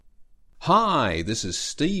Hi, this is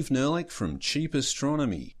Steve Nerlich from Cheap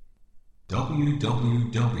Astronomy.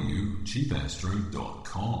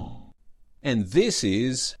 www.cheapastro.com. And this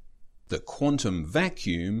is the quantum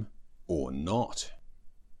vacuum or not.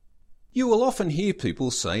 You will often hear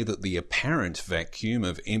people say that the apparent vacuum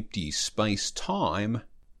of empty space-time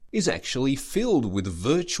is actually filled with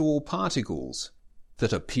virtual particles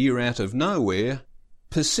that appear out of nowhere,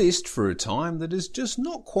 persist for a time that is just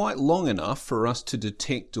not quite long enough for us to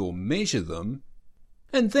detect or measure them,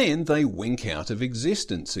 and then they wink out of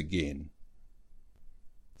existence again.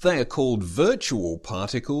 They are called virtual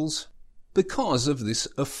particles because of this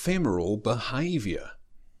ephemeral behaviour.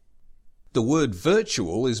 The word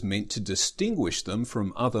virtual is meant to distinguish them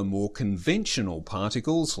from other more conventional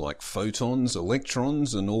particles like photons,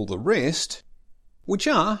 electrons and all the rest, which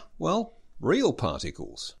are, well, real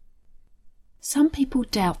particles. Some people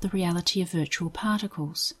doubt the reality of virtual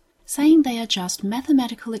particles, saying they are just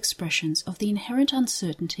mathematical expressions of the inherent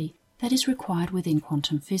uncertainty that is required within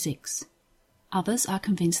quantum physics. Others are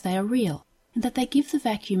convinced they are real, and that they give the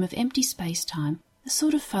vacuum of empty space-time a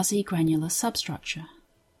sort of fuzzy granular substructure.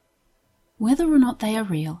 Whether or not they are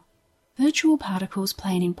real, virtual particles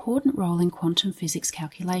play an important role in quantum physics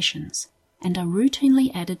calculations, and are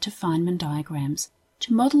routinely added to Feynman diagrams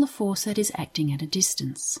to model a force that is acting at a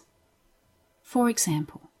distance. For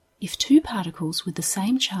example, if two particles with the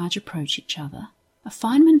same charge approach each other, a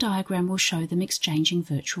Feynman diagram will show them exchanging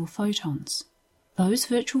virtual photons. Those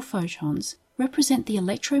virtual photons represent the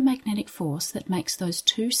electromagnetic force that makes those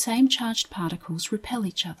two same-charged particles repel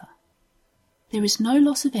each other. There is no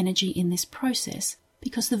loss of energy in this process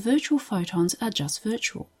because the virtual photons are just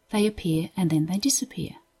virtual. They appear and then they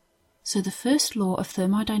disappear. So the first law of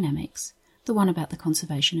thermodynamics, the one about the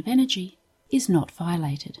conservation of energy, is not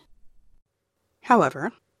violated.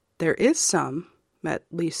 However, there is some, at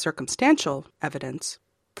least circumstantial, evidence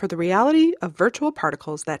for the reality of virtual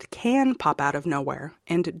particles that can pop out of nowhere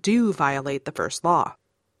and do violate the first law.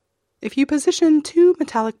 If you position two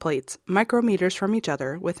metallic plates micrometers from each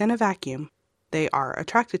other within a vacuum, they are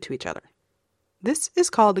attracted to each other. This is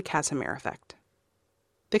called the Casimir effect.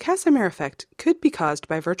 The Casimir effect could be caused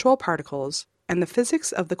by virtual particles and the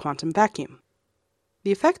physics of the quantum vacuum.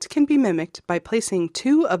 The effect can be mimicked by placing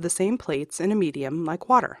two of the same plates in a medium like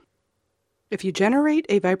water. If you generate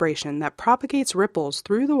a vibration that propagates ripples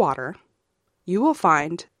through the water, you will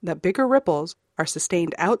find that bigger ripples are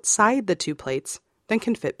sustained outside the two plates than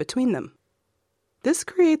can fit between them. This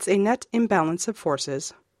creates a net imbalance of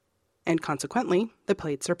forces, and consequently, the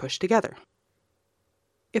plates are pushed together.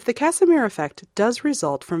 If the Casimir effect does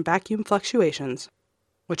result from vacuum fluctuations,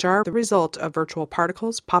 which are the result of virtual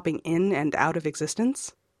particles popping in and out of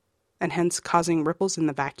existence, and hence causing ripples in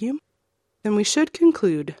the vacuum, then we should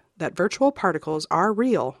conclude that virtual particles are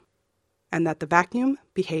real, and that the vacuum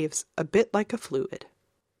behaves a bit like a fluid.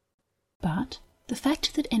 But the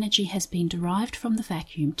fact that energy has been derived from the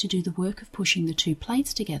vacuum to do the work of pushing the two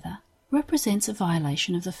plates together represents a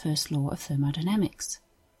violation of the first law of thermodynamics,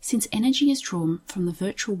 since energy is drawn from the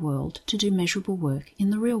virtual world to do measurable work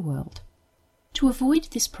in the real world. To avoid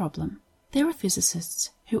this problem, there are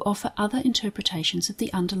physicists who offer other interpretations of the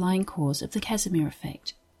underlying cause of the Casimir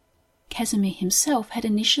effect. Casimir himself had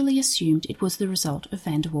initially assumed it was the result of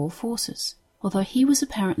van der Waals forces, although he was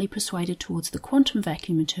apparently persuaded towards the quantum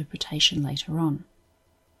vacuum interpretation later on.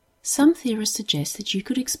 Some theorists suggest that you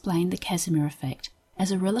could explain the Casimir effect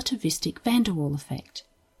as a relativistic van der Waals effect,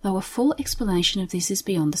 though a full explanation of this is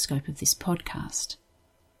beyond the scope of this podcast.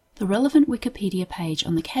 The relevant Wikipedia page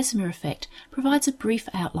on the Casimir effect provides a brief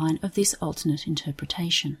outline of this alternate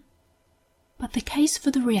interpretation. But the case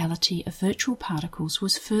for the reality of virtual particles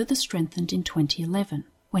was further strengthened in 2011,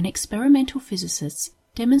 when experimental physicists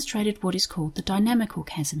demonstrated what is called the dynamical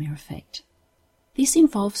Casimir effect. This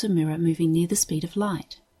involves a mirror moving near the speed of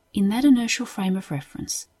light. In that inertial frame of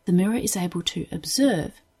reference, the mirror is able to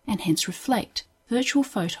observe, and hence reflect, virtual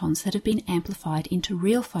photons that have been amplified into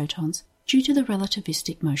real photons due to the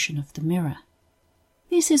relativistic motion of the mirror.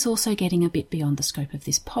 This is also getting a bit beyond the scope of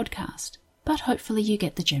this podcast, but hopefully you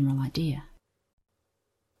get the general idea.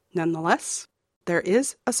 Nonetheless, there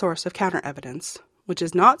is a source of counter-evidence, which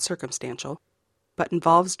is not circumstantial, but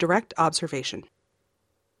involves direct observation.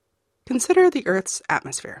 Consider the Earth's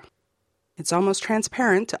atmosphere. It's almost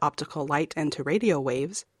transparent to optical light and to radio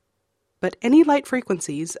waves, but any light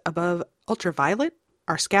frequencies above ultraviolet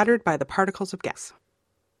are scattered by the particles of gas.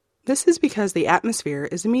 This is because the atmosphere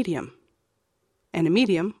is a medium, and a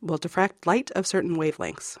medium will diffract light of certain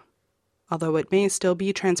wavelengths, although it may still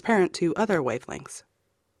be transparent to other wavelengths.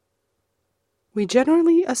 We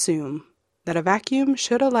generally assume that a vacuum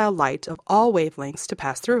should allow light of all wavelengths to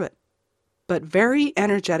pass through it, But very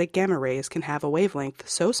energetic gamma rays can have a wavelength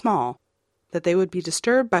so small that they would be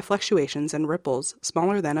disturbed by fluctuations and ripples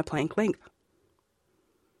smaller than a Planck length.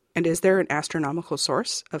 And is there an astronomical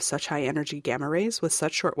source of such high-energy gamma rays with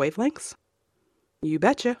such short wavelengths? You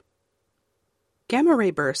betcha. Gamma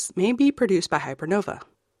ray bursts may be produced by hypernova,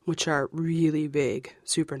 which are really big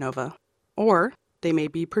supernova, or they may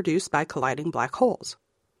be produced by colliding black holes.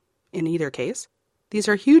 In either case, these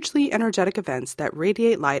are hugely energetic events that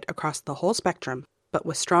radiate light across the whole spectrum, but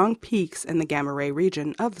with strong peaks in the gamma ray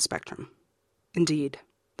region of the spectrum. Indeed,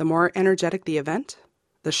 the more energetic the event,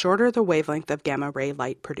 the shorter the wavelength of gamma ray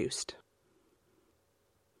light produced.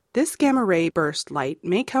 This gamma ray burst light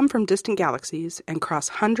may come from distant galaxies and cross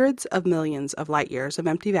hundreds of millions of light years of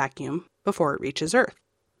empty vacuum before it reaches Earth.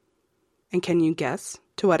 And can you guess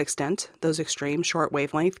to what extent those extreme short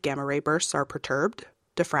wavelength gamma ray bursts are perturbed,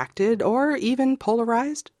 diffracted, or even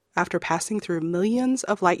polarized after passing through millions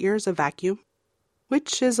of light years of vacuum,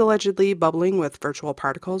 which is allegedly bubbling with virtual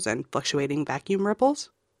particles and fluctuating vacuum ripples?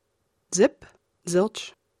 Zip,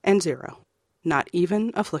 zilch, and zero. Not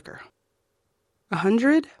even a flicker.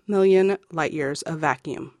 100 million light years of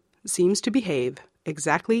vacuum seems to behave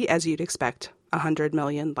exactly as you'd expect 100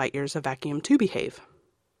 million light years of vacuum to behave.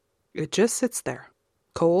 It just sits there,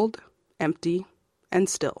 cold, empty, and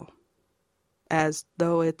still, as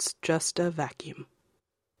though it's just a vacuum.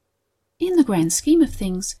 In the grand scheme of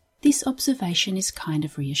things, this observation is kind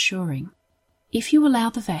of reassuring. If you allow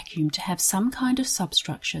the vacuum to have some kind of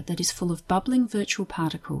substructure that is full of bubbling virtual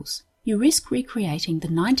particles, you risk recreating the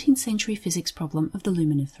 19th century physics problem of the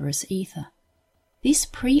luminiferous ether. This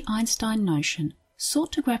pre-Einstein notion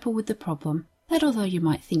sought to grapple with the problem that although you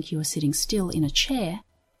might think you are sitting still in a chair,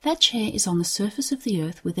 that chair is on the surface of the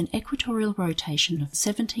Earth with an equatorial rotation of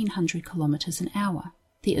 1,700 kilometers an hour.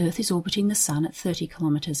 The Earth is orbiting the Sun at 30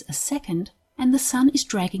 kilometers a second, and the Sun is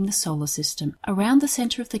dragging the solar system around the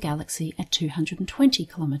center of the galaxy at 220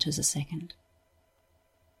 kilometers a second.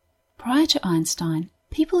 Prior to Einstein,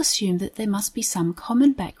 people assumed that there must be some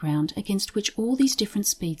common background against which all these different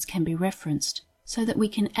speeds can be referenced, so that we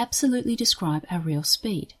can absolutely describe our real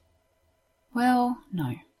speed. Well,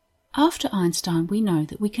 no. After Einstein, we know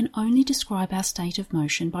that we can only describe our state of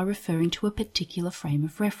motion by referring to a particular frame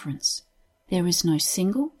of reference. There is no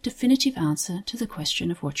single, definitive answer to the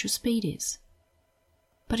question of what your speed is.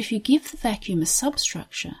 But if you give the vacuum a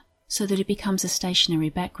substructure, so that it becomes a stationary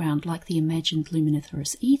background like the imagined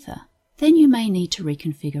luminiferous ether, then you may need to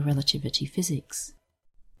reconfigure relativity physics.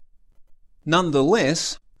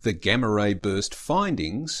 Nonetheless, the gamma-ray burst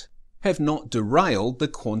findings have not derailed the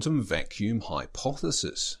quantum vacuum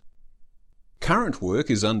hypothesis. Current work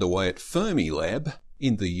is underway at Fermilab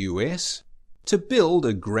in the US to build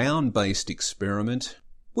a ground-based experiment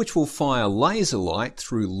which will fire laser light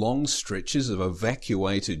through long stretches of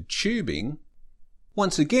evacuated tubing,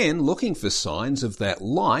 once again looking for signs of that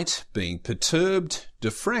light being perturbed,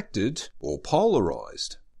 diffracted, or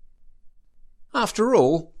polarized. After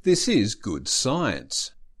all, this is good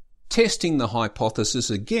science. Testing the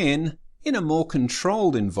hypothesis again in a more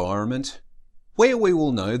controlled environment where we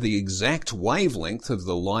will know the exact wavelength of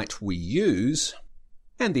the light we use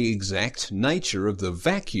and the exact nature of the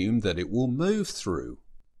vacuum that it will move through.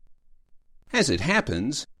 As it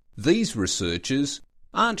happens, these researchers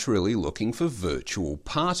aren't really looking for virtual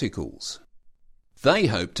particles. They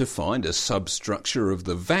hope to find a substructure of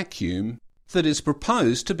the vacuum that is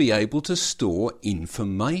proposed to be able to store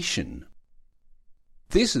information.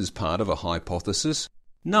 This is part of a hypothesis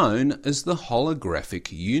known as the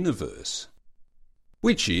holographic universe,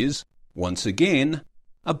 which is, once again,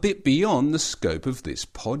 a bit beyond the scope of this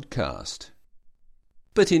podcast.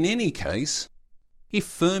 But in any case, if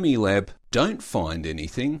Fermilab don't find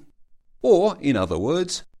anything, or, in other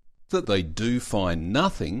words, that they do find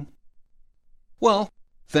nothing, well,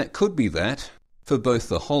 that could be that for both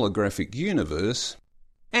the holographic universe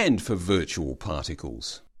and for virtual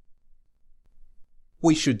particles.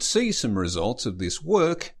 We should see some results of this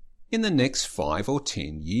work in the next 5 or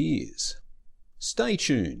 10 years. Stay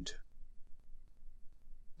tuned.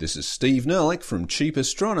 This is Steve Nerlich from Cheap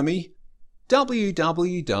Astronomy,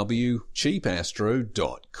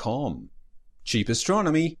 www.cheapastro.com. Cheap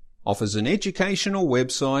Astronomy offers an educational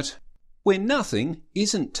website where nothing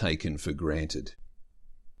isn't taken for granted.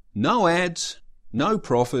 No ads, no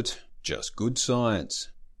profit, just good science.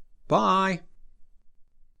 Bye.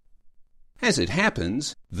 As it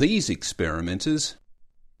happens, these experimenters,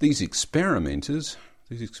 as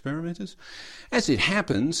it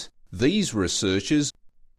happens, these researchers